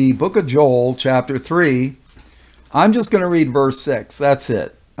to the book of Joel, chapter 3. I'm just going to read verse 6. That's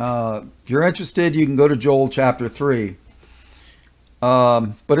it. If you're interested, you can go to Joel chapter 3.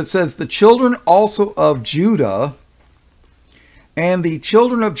 But it says, the children also of Judah and the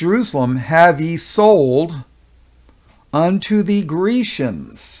children of Jerusalem have ye sold unto the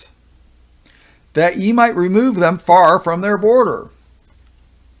Grecians, that ye might remove them far from their border.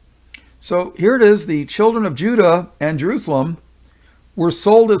 So here it is, the children of Judah and Jerusalem were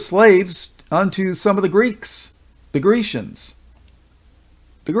sold as slaves unto some of the Greeks, the Grecians,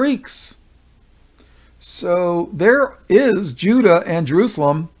 the Greeks. So there is Judah and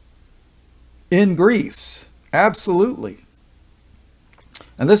Jerusalem in Greece, absolutely.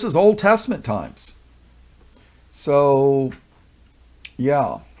 And this is Old Testament times. So,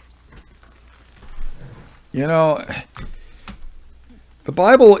 yeah. You know, the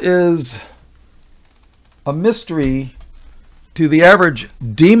Bible is a mystery to the average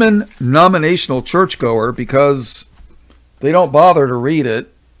demon-nominational churchgoer because they don't bother to read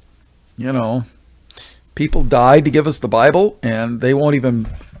it. You know, people died to give us the Bible, and they won't even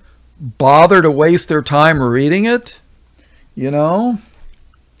bother to waste their time reading it. You know,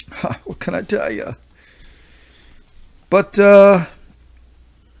 what can I tell you? But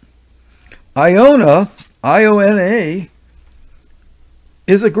Iona, I-O-N-A,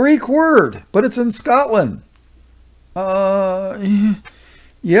 is a Greek word, but it's in Scotland.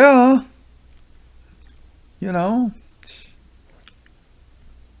 Yeah, you know.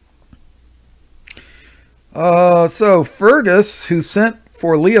 So Fergus, who sent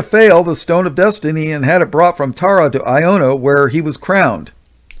for Lia Fail, the stone of destiny, and had it brought from Tara to Iona, where he was crowned.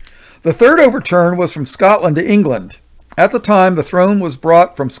 The third overturn was from Scotland to England. At the time, the throne was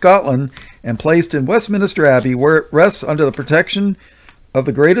brought from Scotland and placed in Westminster Abbey, where it rests under the protection of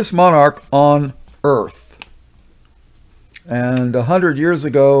the greatest monarch on earth. And 100 years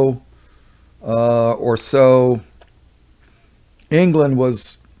ago or so, England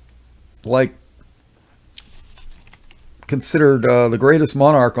was like considered the greatest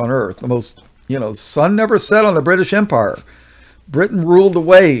monarch on earth. The most, sun never set on the British Empire. Britain ruled the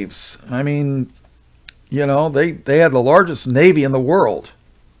waves. I mean, they had the largest navy in the world.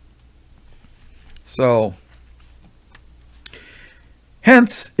 So,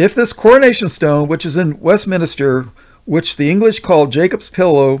 hence, if this coronation stone, which is in Westminster, which the English called Jacob's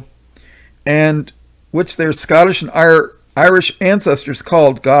Pillow, and which their Scottish and Irish ancestors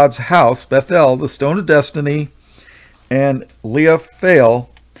called God's house, Bethel, the stone of destiny, and Lia Fail,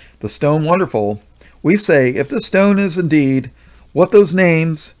 the stone wonderful, we say, if this stone is indeed what those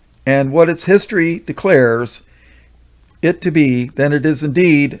names and what its history declares it to be, then it is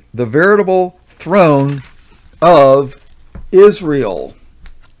indeed the veritable throne of Israel,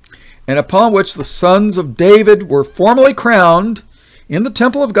 and upon which the sons of David were formerly crowned in the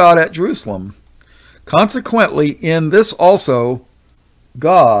temple of God at Jerusalem. Consequently, in this also,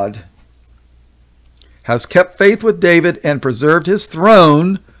 God has kept faith with David and preserved his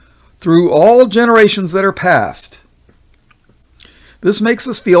throne through all generations that are past. This makes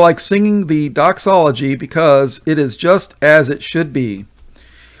us feel like singing the doxology because it is just as it should be.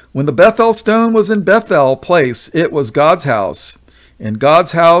 When the Bethel stone was in Bethel place, it was God's house. In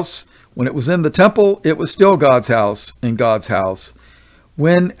God's house, when it was in the temple, it was still God's house in God's house.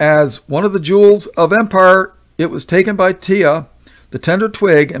 When, as one of the jewels of empire, it was taken by Tia, the tender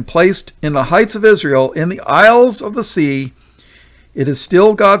twig, and placed in the heights of Israel, in the isles of the sea, it is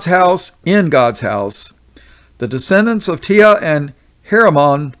still God's house in God's house. The descendants of Tia and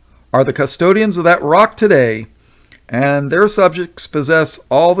Herimon are the custodians of that rock today, and their subjects possess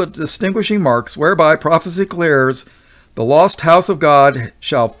all the distinguishing marks whereby prophecy declares the lost house of God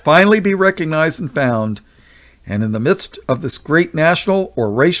shall finally be recognized and found. And in the midst of this great national or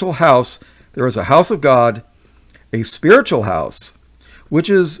racial house, there is a house of God, a spiritual house, which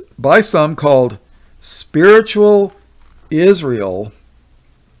is by some called spiritual Israel,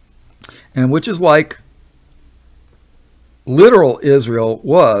 and which is like literal Israel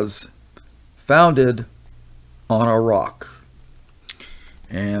was founded on a rock.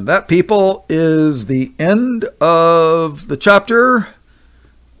 And that, people, is the end of the chapter.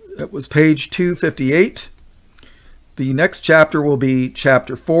 It was page 258. The next chapter will be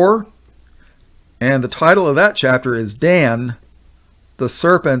chapter 4, and the title of that chapter is Dan, the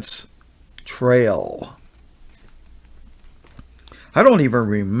Serpent's Trail. I don't even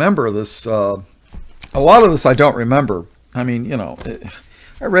remember this. A lot of this I don't remember. I mean,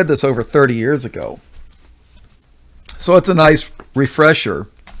 I read this over 30 years ago. So it's a nice refresher.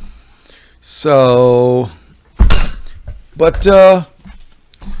 So, but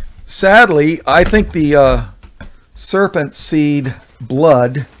sadly, I think the serpent seed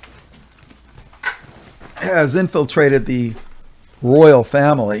blood has infiltrated the royal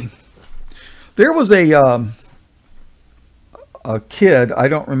family. There was a kid, I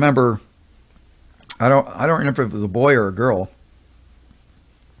don't remember, I don't remember if it was a boy or a girl.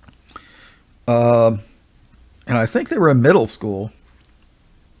 And I think they were in middle school,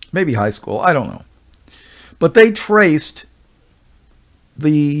 maybe high school, I don't know. But they traced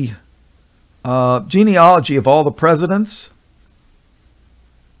the genealogy of all the presidents,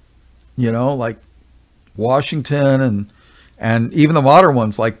 like Washington and even the modern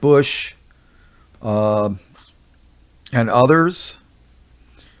ones like Bush and others,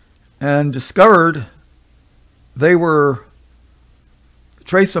 and discovered they were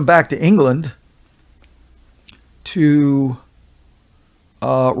traced them back to England to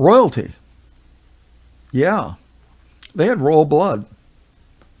royalty. Yeah, they had royal blood.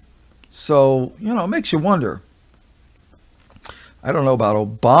 So, it makes you wonder. I don't know about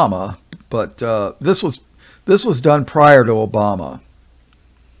Obama, but this was done prior to Obama.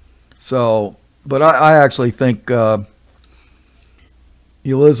 So, but I actually think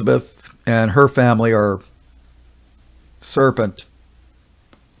Elizabeth and her family are serpent.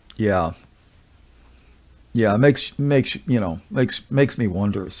 Yeah. Yeah, it makes me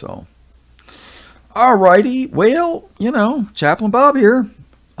wonder. So, all righty. Well, Chaplain Bob here.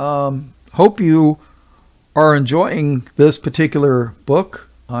 Hope you are enjoying this particular book.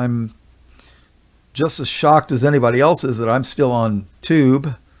 I'm just as shocked as anybody else is that I'm still on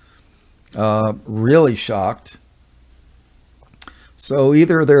Tube. Really shocked. So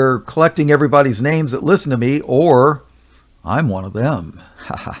either they're collecting everybody's names that listen to me, or I'm one of them.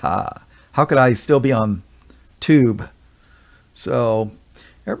 Ha ha ha. How could I still be on Tube? So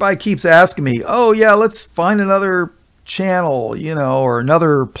everybody keeps asking me, oh yeah, let's find another channel, or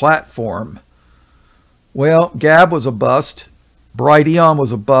another platform. Well, Gab was a bust. Brighteon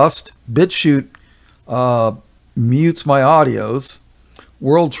was a bust. BitChute mutes my audios.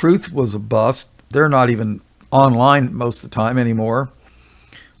 World Truth was a bust. They're not even online most of the time anymore.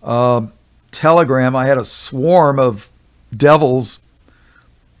 Telegram, I had a swarm of devils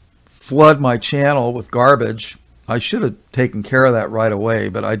flood my channel with garbage. I should have taken care of that right away,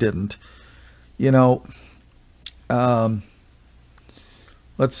 but I didn't. You know,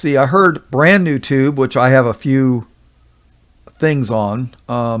 let's see. I heard brand new tube, which I have a few things on.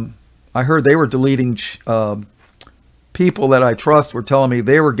 I heard they were deleting, people that I trust were telling me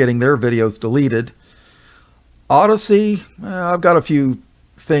they were getting their videos deleted. Odyssey, I've got a few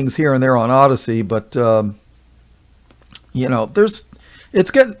things here and there on Odyssey, but you know,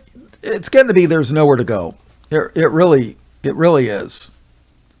 it's getting to be there's nowhere to go. It really is.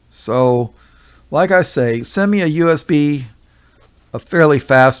 So, like I say, send me a USB, a fairly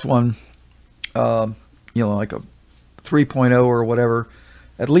fast one, you know, like a 3.0 or whatever,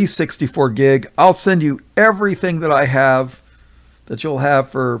 at least 64 gig. I'll send you everything that I have that you'll have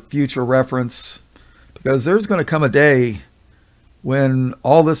for future reference, because there's going to come a day when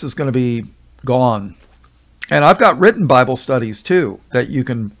all this is going to be gone. And I've got written Bible studies too that you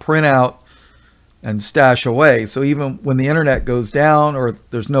can print out and stash away. So even when the internet goes down or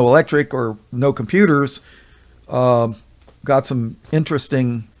there's no electric or no computers, got some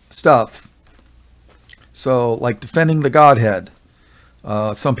interesting stuff. So like defending the Godhead.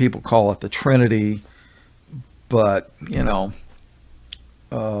 Some people call it the Trinity, but you know,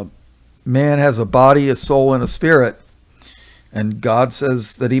 man has a body, a soul, and a spirit. And God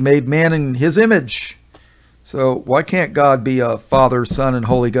says that he made man in his image. So why can't God be a Father, Son, and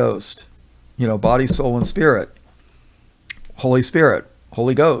Holy Ghost? You know, body, soul, and spirit. Holy Spirit,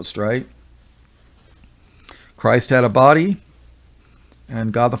 Holy Ghost, right? Christ had a body,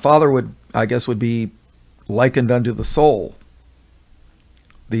 and God the Father would, I guess, would be likened unto the soul,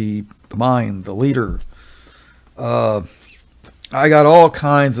 the mind, the leader. I got all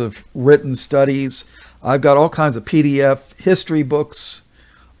kinds of written studies. I've got all kinds of PDF history books,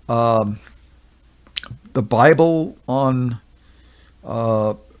 the Bible on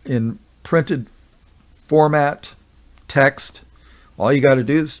in printed format, text. All you got to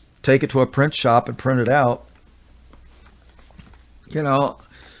do is take it to a print shop and print it out. You know,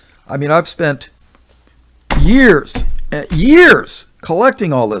 I mean, I've spent years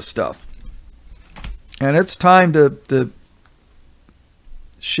collecting all this stuff, and it's time to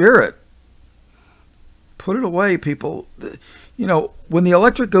share it. Put it away, people. You know, when the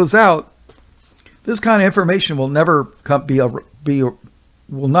electric goes out, this kind of information will never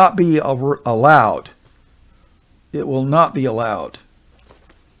will not be allowed. It will not be allowed.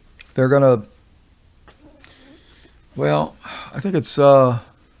 They're gonna. Well, I think it's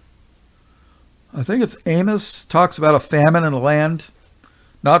Amos talks about a famine in the land,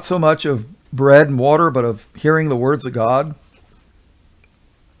 not so much of bread and water, but of hearing the words of God.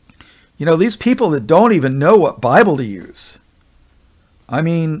 You know, these people that don't even know what Bible to use. I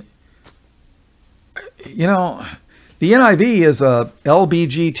mean, you know, the NIV is a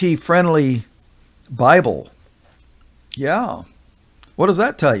LBGT friendly Bible. Yeah. What does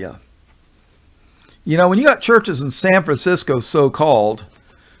that tell you? You know, when you got churches in San Francisco, so-called,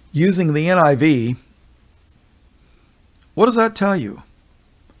 using the NIV, what does that tell you?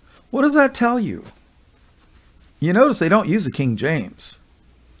 What does that tell you? You notice they don't use the King James.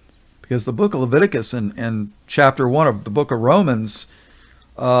 Because the book of Leviticus and chapter 1 of the book of Romans,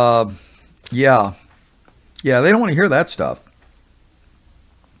 yeah, they don't want to hear that stuff.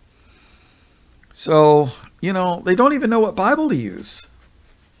 So, you know, they don't even know what Bible to use.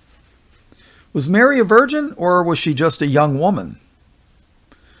 Was Mary a virgin, or was she just a young woman?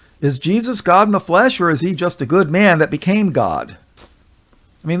 Is Jesus God in the flesh, or is he just a good man that became God?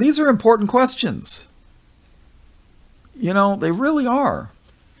 I mean, these are important questions. You know, they really are.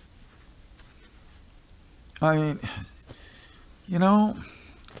 I mean, you know,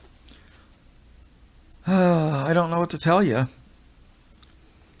 I don't know what to tell you.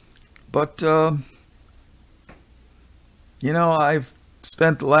 But, you know, I've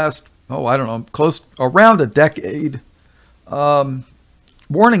spent the last, I don't know, around a decade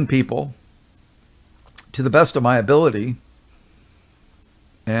warning people to the best of my ability.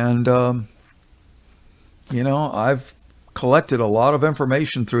 And, you know, I've collected a lot of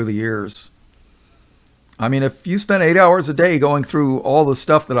information through the years. I mean, if you spend 8 hours a day going through all the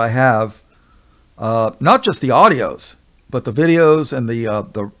stuff that I have, not just the audios, but the videos and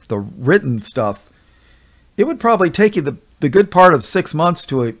the written stuff, it would probably take you the good part of 6 months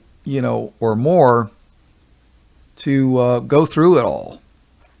to a, you know, or more to go through it all.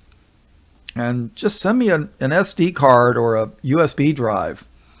 And just send me an SD card or a USB drive.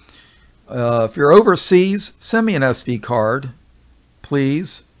 If you're overseas, send me an SD card.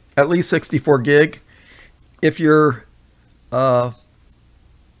 please. At least 64 gig. If you're in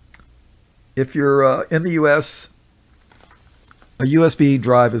the US, a USB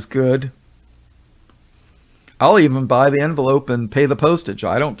drive is good. I'll even buy the envelope and pay the postage.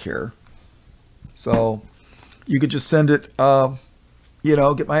 I don't care. So you could just send it,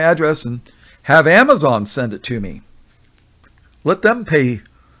 get my address and have Amazon send it to me. Let them pay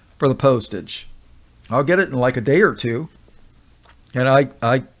for the postage. I'll get it in like a day or two. And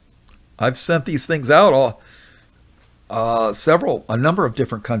I've sent these things out a number of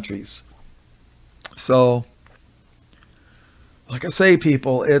different countries. So, like I say,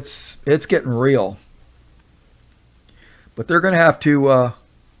 people, it's getting real. But they're going to have to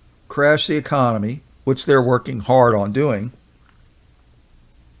crash the economy, which they're working hard on doing.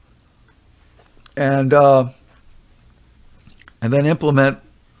 And then implement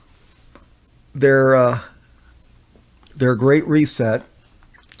their Great Reset,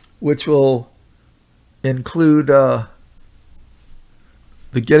 which will include the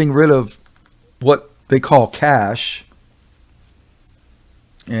getting rid of what they call cash.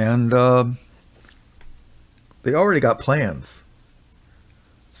 And they already got plans.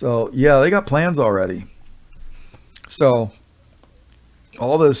 So, yeah, they got plans already. So,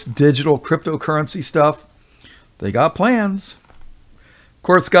 all this digital cryptocurrency stuff, they got plans. Of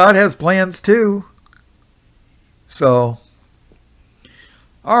course, God has plans too. So,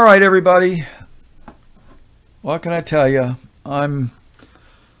 all right, everybody. What can I tell you? I'm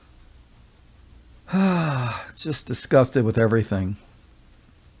just disgusted with everything.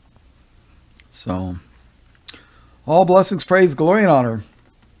 So, all blessings, praise, glory, and honor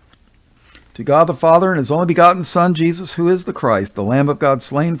to God the Father and His only begotten Son, Jesus, who is the Christ, the Lamb of God,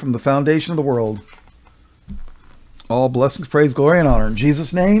 slain from the foundation of the world. All blessings, praise, glory, and honor. In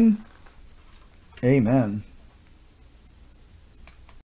Jesus' name, amen.